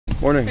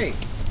Morning. Hey.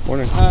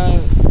 Morning.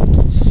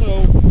 So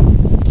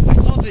I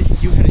saw that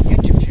you had a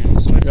YouTube channel,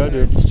 so I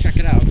decided to check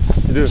it out.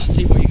 You do? To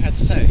see what you had to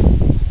say.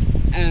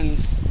 And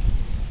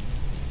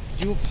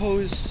you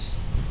oppose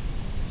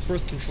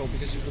birth control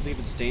because you believe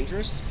it's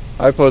dangerous?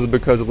 I oppose it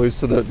because it leads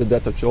to the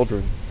death of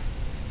children.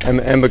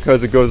 And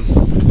because it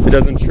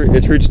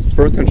treats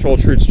birth control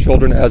treats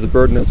children as a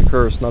burden, as a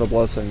curse, not a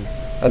blessing,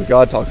 as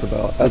God talks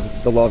about, as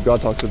the law of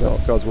God talks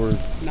about, God's word.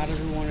 Not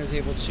everyone is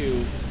able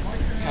to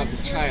have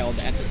a child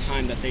at the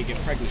time that they get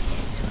pregnant, though.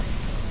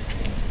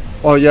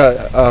 Well,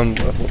 yeah.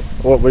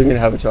 What do you mean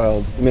have a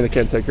child? You mean they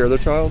can't take care of their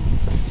child?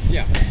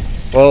 Yeah.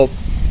 Well,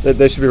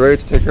 they should be ready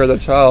to take care of their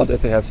child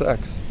if they have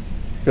sex,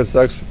 because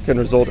sex can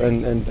result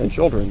in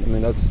children. I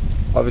mean, that's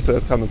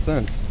common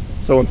sense.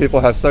 So when people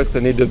have sex, they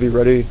need to be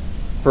ready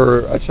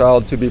for a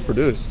child to be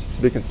produced,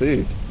 to be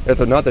conceived. If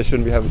they're not, they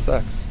shouldn't be having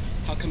sex.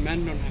 How come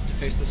men don't have to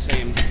face the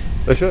same?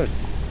 They should.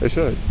 They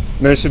should.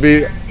 Men should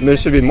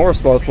be more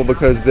responsible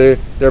because they're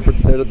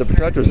the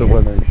protectors of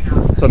women.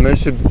 So men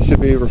should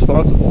be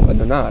responsible, and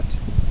they're not.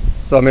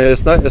 So I mean,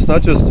 it's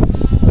not just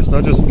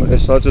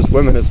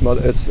women.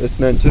 It's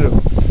men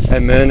too.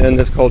 And men in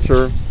this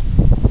culture,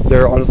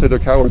 they're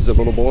cowards. They're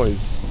little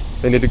boys.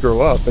 They need to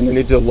grow up, and they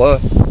need to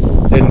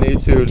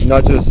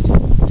not just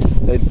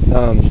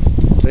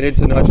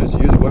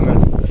use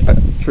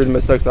women, treat them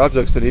as sex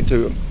objects. They need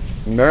to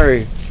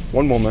marry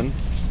one woman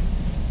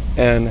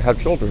and have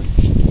children.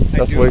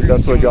 That's the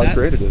way God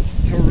created it.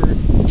 However,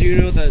 do you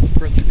know that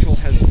birth control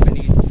has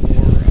many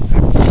more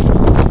effects than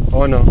this?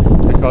 Oh, I know.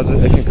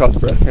 It can cause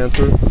breast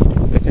cancer.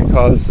 It can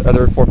cause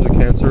other forms of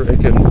cancer.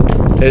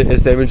 It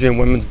is damaging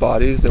women's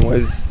bodies in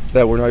ways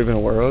that we're not even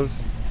aware of.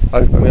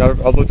 I've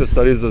looked at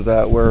studies of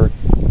that where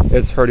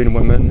it's hurting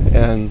women,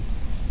 and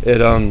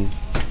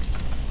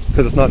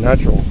because it's not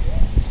natural.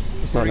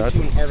 It's not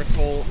natural. According to an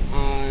article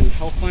on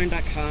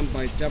healthline.com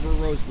by Deborah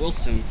Rose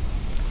Wilson,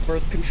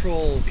 birth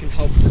control can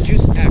help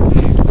reduce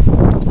acne,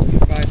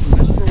 provide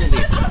menstrual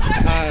relief.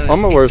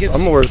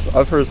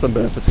 I've heard some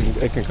benefits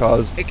it can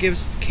cause. It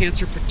gives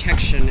cancer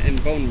protection in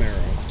bone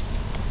marrow.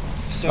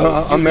 So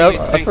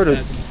I've heard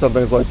of some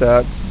things like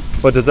that,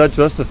 but does that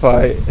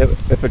justify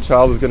if a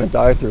child is going to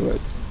die through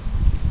it?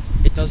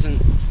 It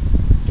doesn't.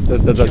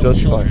 Does that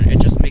justify? Children.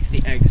 It just makes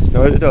the eggs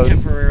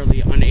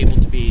temporarily unable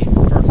to be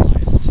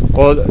fertilized.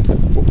 Well,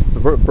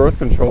 the birth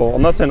control.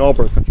 I'm not saying all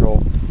birth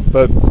control,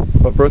 but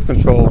birth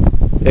control.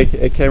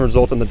 It can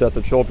result in the death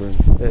of children.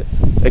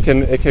 It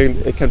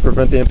can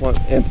prevent the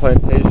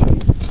implantation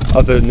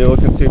of the newly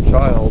conceived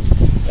child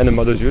in the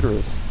mother's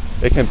uterus.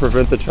 It can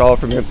prevent the child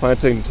from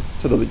implanting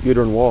to the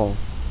uterine wall,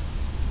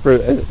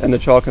 and the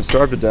child can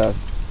starve to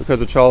death because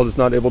the child is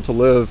not able to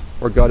live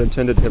where God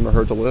intended him or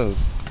her to live.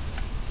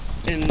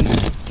 In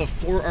the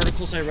 4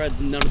 articles I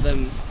read, none of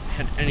them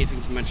had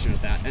anything to mention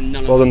of that, and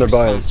none of them them were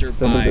they're sponsored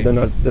by. They're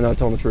not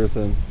telling the truth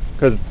then,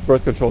 because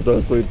birth control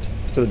does lead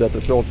to the death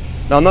of children.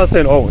 Now, I'm not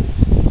saying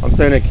always. I'm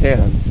saying it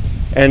can,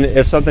 and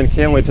if something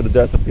can lead to the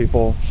death of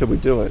people, should we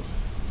do it?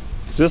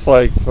 Just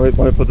like, let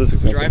me put this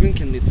example. Driving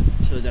can lead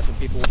to the death of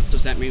people.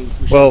 Does that mean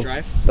we should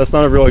drive? That's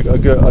not a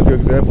good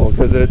example,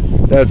 because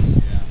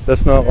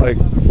that's not like.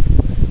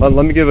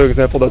 Let me give an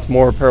example that's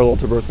more parallel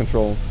to birth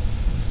control.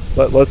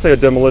 Let's say a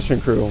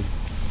demolition crew.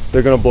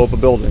 They're going to blow up a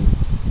building.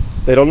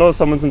 They don't know if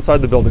someone's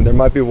inside the building. There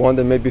might be one,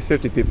 there may be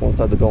 50 people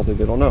inside the building.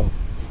 They don't know.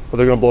 But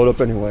they're going to blow it up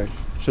anyway.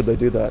 Should they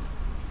do that?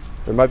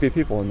 There might be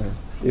people in there,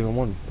 even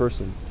one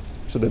person.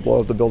 Should they blow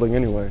up the building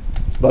anyway,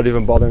 without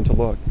even bothering to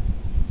look?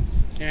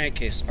 In any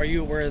case, are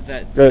you aware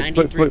that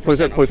 93%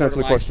 please of answer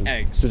the question.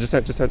 eggs... So just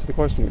answer the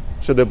question.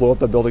 Should they blow up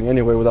that building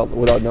anyway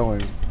without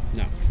knowing?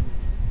 No.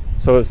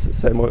 So it's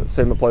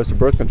same applies to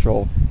birth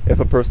control. If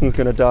a person's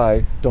going to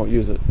die, don't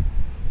use it.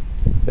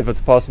 If it's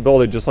a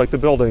possibility, just like the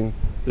building,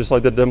 just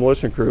like the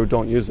demolition crew,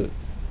 don't use it.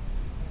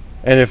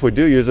 And if we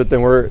do use it,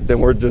 then we're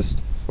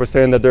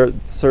saying that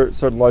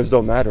certain lives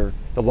don't matter.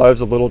 The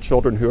lives of little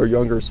children who are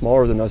younger,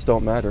 smaller than us,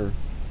 don't matter.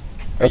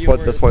 That's why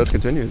this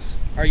continues.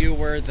 Are you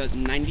aware that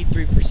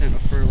 93%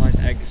 of fertilized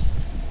eggs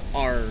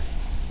are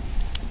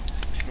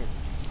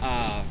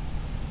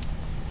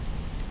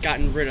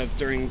gotten rid of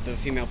during the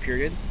female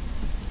period?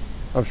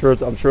 I'm sure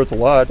it's a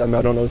lot. I mean,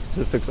 I don't know the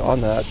statistics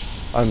on that.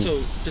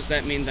 So does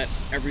that mean that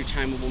every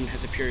time a woman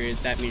has a period,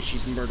 that means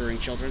she's murdering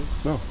children?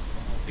 No.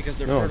 Because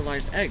they're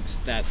fertilized eggs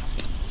that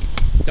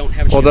don't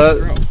have a chance to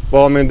grow.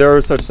 Well, I mean, there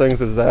are such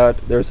things as that.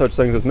 There are such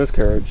things as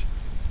miscarriage.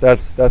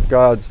 That's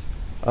God's.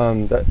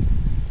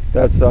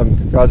 That's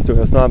God's doing.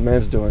 That's not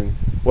man's doing.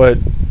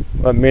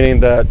 Meaning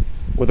that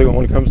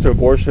when it comes to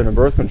abortion and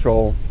birth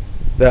control,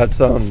 that's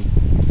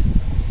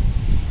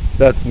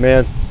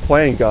man's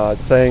playing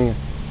God, saying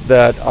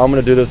that I'm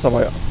going to do this on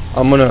my.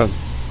 I'm going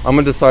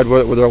to decide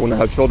whether I want to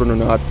have children or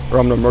not, or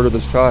I'm going to murder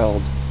this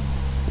child.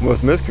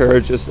 With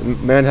miscarriage,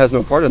 man has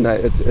no part in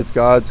that. It's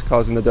God's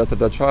causing the death of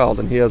that child,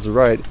 and he has the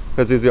right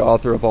because he's the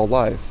author of all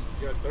life.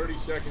 You got 30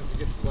 seconds to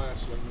get to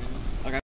class, young man.